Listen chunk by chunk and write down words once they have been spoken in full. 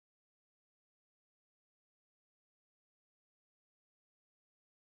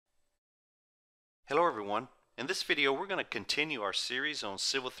Hello everyone. In this video we're going to continue our series on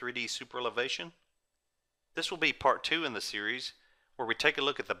Civil 3D Superelevation. This will be part 2 in the series where we take a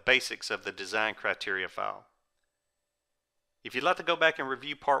look at the basics of the design criteria file. If you'd like to go back and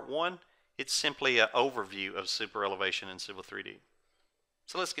review part 1, it's simply an overview of Superelevation in Civil 3D.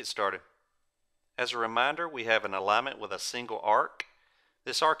 So let's get started. As a reminder, we have an alignment with a single arc.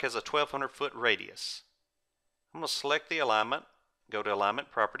 This arc has a 1200 foot radius. I'm going to select the alignment, go to Alignment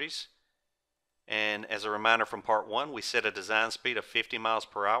Properties. And as a reminder from part 1, we set a design speed of 50 miles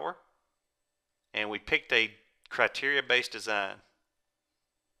per hour. And we picked a criteria-based design.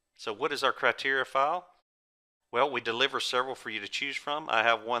 So what is our criteria file? Well, we deliver several for you to choose from. I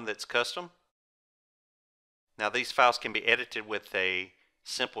have one that's custom. Now these files can be edited with a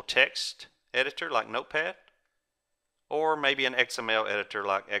simple text editor like Notepad, or maybe an XML editor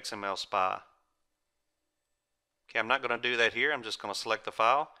like XML Spy. Okay, I'm not going to do that here. I'm just going to select the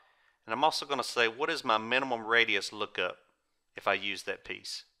file. And I'm also going to say, what is my minimum radius lookup if I use that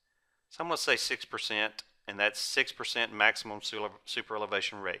piece? So I'm going to say 6%, and that's 6% maximum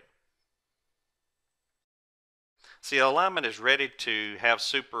superelevation rate. See, the alignment is ready to have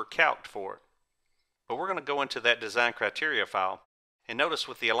super calced for it. But we're going to go into that design criteria file. And notice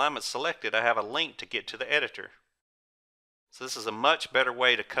with the alignment selected, I have a link to get to the editor. So this is a much better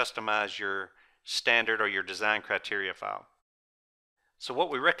way to customize your standard or your design criteria file. So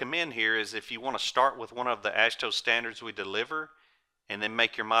what we recommend here is if you want to start with one of the AASHTO standards we deliver and then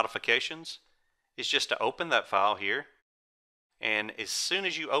make your modifications, is just to open that file here, and as soon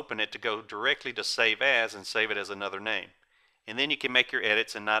as you open it, to go directly to Save As and save it as another name. And then you can make your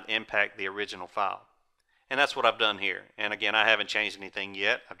edits and not impact the original file. And that's what I've done here. And again, I haven't changed anything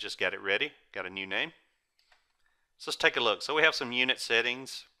yet. I've just got it ready, got a new name. So let's take a look. So we have some unit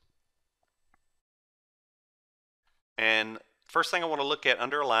settings. And first thing I want to look at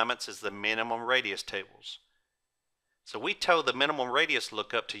under alignments is the minimum radius tables. So we told the minimum radius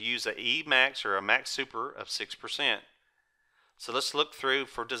lookup to use a Emax or a max super of 6%. So let's look through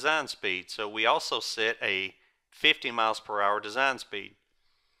for design speed. So we also set a 50 miles per hour design speed.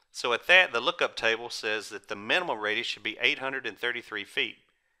 So at that, the lookup table says that the minimum radius should be 833 feet.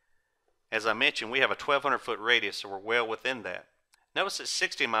 As I mentioned, we have a 1200 foot radius, so we're well within that. Notice at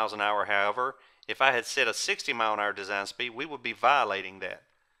 60 miles an hour, however, if I had set a 60 mile an hour design speed, we would be violating that.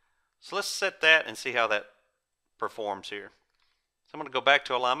 So let's set that and see how that performs here. So I'm going to go back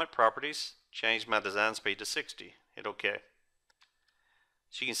to Alignment Properties, change my design speed to 60, hit OK.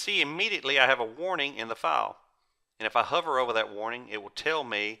 So you can see immediately I have a warning in the file. And if I hover over that warning, it will tell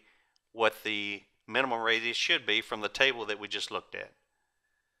me what the minimum radius should be from the table that we just looked at.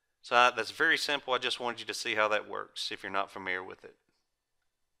 So that's very simple. I just wanted you to see how that works if you're not familiar with it.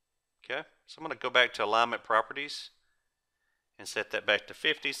 Okay, so I'm going to go back to Alignment Properties and set that back to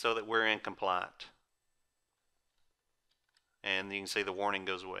 50 so that we're in compliant. And you can see the warning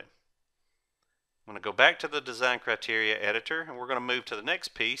goes away. I'm going to go back to the Design Criteria Editor, and we're going to move to the next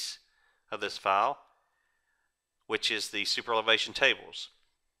piece of this file, which is the Superelevation tables.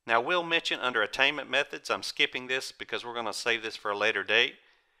 Now we'll mention under Attainment Methods, I'm skipping this because we're going to save this for a later date,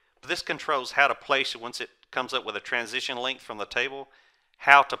 but this controls how to place it once it comes up with a transition length from the table,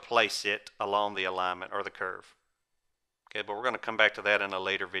 how to place it along the alignment or the curve. Okay, but we're going to come back to that in a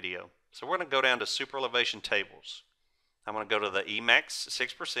later video. So we're going to go down to Superelevation tables. I'm going to go to the Emax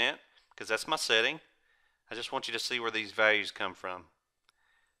 6% because that's my setting. I just want you to see where these values come from.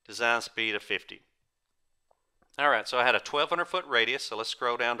 Design speed of 50. Alright, so I had a 1200 foot radius, so let's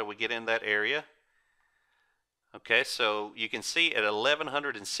scroll down till we get in that area. Okay, so you can see at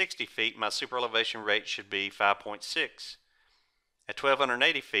 1160 feet my superelevation rate should be 5.6. At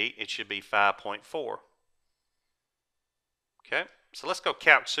 1280 feet it should be 5.4. Okay, so let's go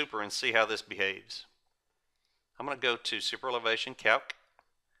Calc Super and see how this behaves. I'm going to go to Superelevation Calc.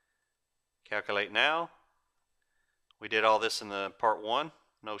 Calculate now. We did all this in the part 1,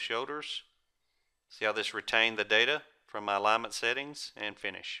 no shoulders. See how this retained the data from my alignment settings, and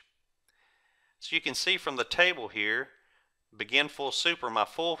finish. So you can see from the table here, begin full super, my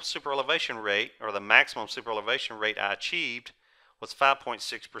full superelevation rate, or the maximum superelevation rate I achieved, was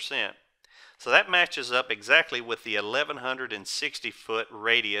 5.6%. So that matches up exactly with the 1160 foot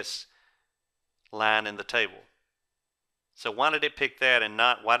radius line in the table. So why did it pick that and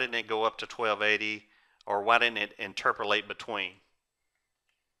not, why didn't it go up to 1280, or why didn't it interpolate between?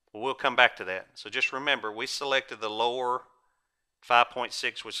 Well, we'll come back to that. So just remember, we selected the lower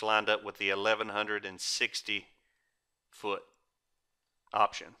 5.6, which lined up with the 1160 foot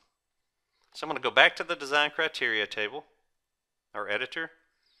option. So I'm going to go back to the Design Criteria table, or editor,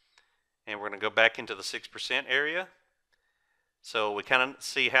 and we're going to go back into the 6% area. So we kind of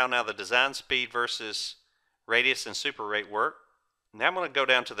see how now the design speed versus radius and super rate work. Now I'm going to go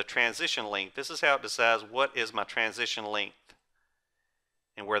down to the transition length. This is how it decides what is my transition length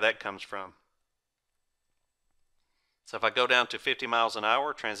and where that comes from. So if I go down to 50 miles an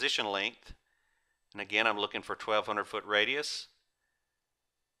hour transition length, and again I'm looking for 1200 foot radius.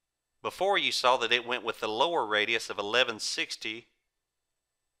 Before you saw that it went with the lower radius of 1160,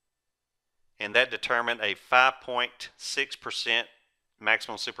 and that determined a 5.6%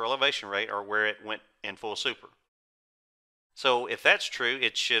 maximum super elevation rate, or where it went in full super. So if that's true,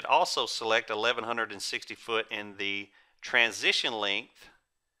 it should also select 1160 foot in the transition length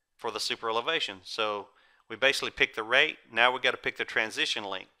for the super elevation. So we basically picked the rate. Now we got to pick the transition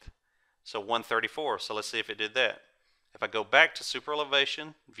length. So 134. So let's see if it did that. If I go back to super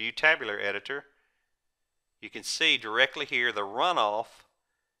elevation, view tabular editor, you can see directly here the runoff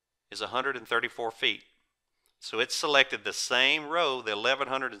is 134 feet. So it selected the same row, the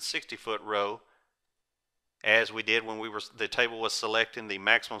 1160 foot row, as we did when the table was selecting the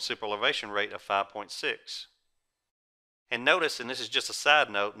maximum super elevation rate of 5.6. And notice, and this is just a side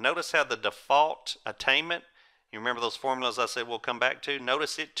note, notice how the default attainment, you remember those formulas I said we'll come back to?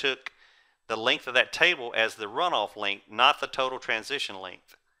 Notice it took the length of that table as the runoff length, not the total transition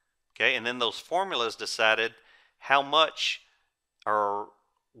length. Okay, and then those formulas decided how much or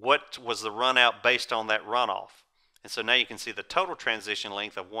what was the run out based on that runoff. And so now you can see the total transition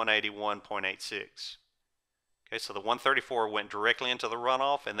length of 181.86. Okay, so the 134 went directly into the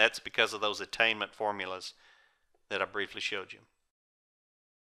runoff, and that's because of those attainment formulas that I briefly showed you.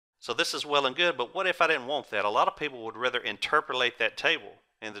 So this is well and good, but what if I didn't want that? A lot of people would rather interpolate that table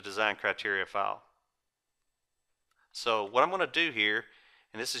in the design criteria file. So what I'm going to do here,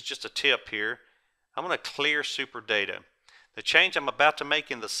 and this is just a tip here, I'm going to clear super data. The change I'm about to make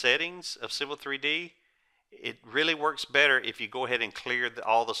in the settings of Civil 3D, it really works better if you go ahead and clear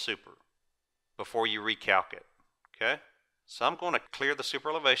all the super before you recalc it. Okay? So I'm going to clear the super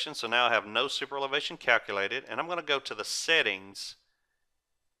elevation, so now I have no super elevation calculated, and I'm going to go to the settings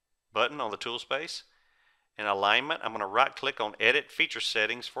button on the tool space. In alignment, I'm going to right click on edit feature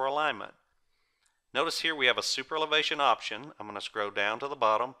settings for alignment. Notice here we have a super elevation option. I'm going to scroll down to the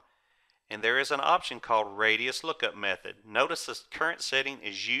bottom, and there is an option called radius lookup method. Notice the current setting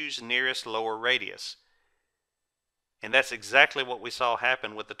is use nearest lower radius. And that's exactly what we saw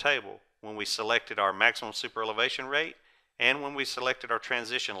happen with the table when we selected our maximum super elevation rate and when we selected our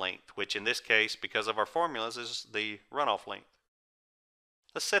transition length, which in this case, because of our formulas, is the runoff length.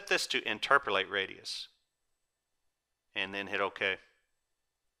 Let's set this to interpolate radius and then hit OK.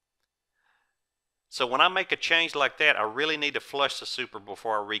 So when I make a change like that, I really need to flush the super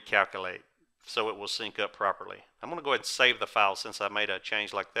before I recalculate so it will sync up properly. I'm going to go ahead and save the file since I made a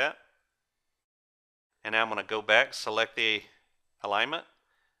change like that. And now I'm going to go back, select the alignment.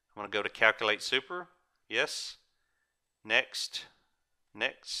 I'm going to go to calculate super. Yes. Next.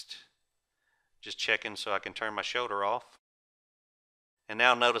 Next. Just checking so I can turn my shoulder off. And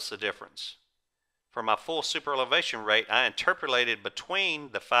now notice the difference. For my full super elevation rate, I interpolated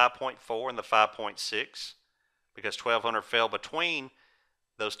between the 5.4 and the 5.6 because 1200 fell between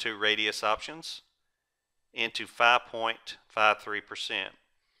those two radius options into 5.53%.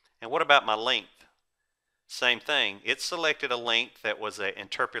 And what about my length? Same thing. It selected a length that was an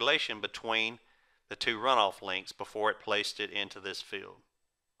interpolation between the two runoff lengths before it placed it into this field.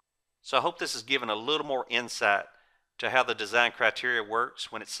 So I hope this has given a little more insight to how the design criteria works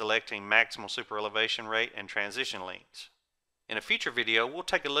when it's selecting maximum super elevation rate and transition lengths. In a future video, we'll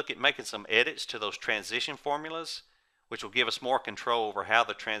take a look at making some edits to those transition formulas, which will give us more control over how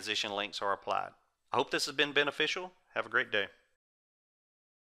the transition lengths are applied. I hope this has been beneficial. Have a great day.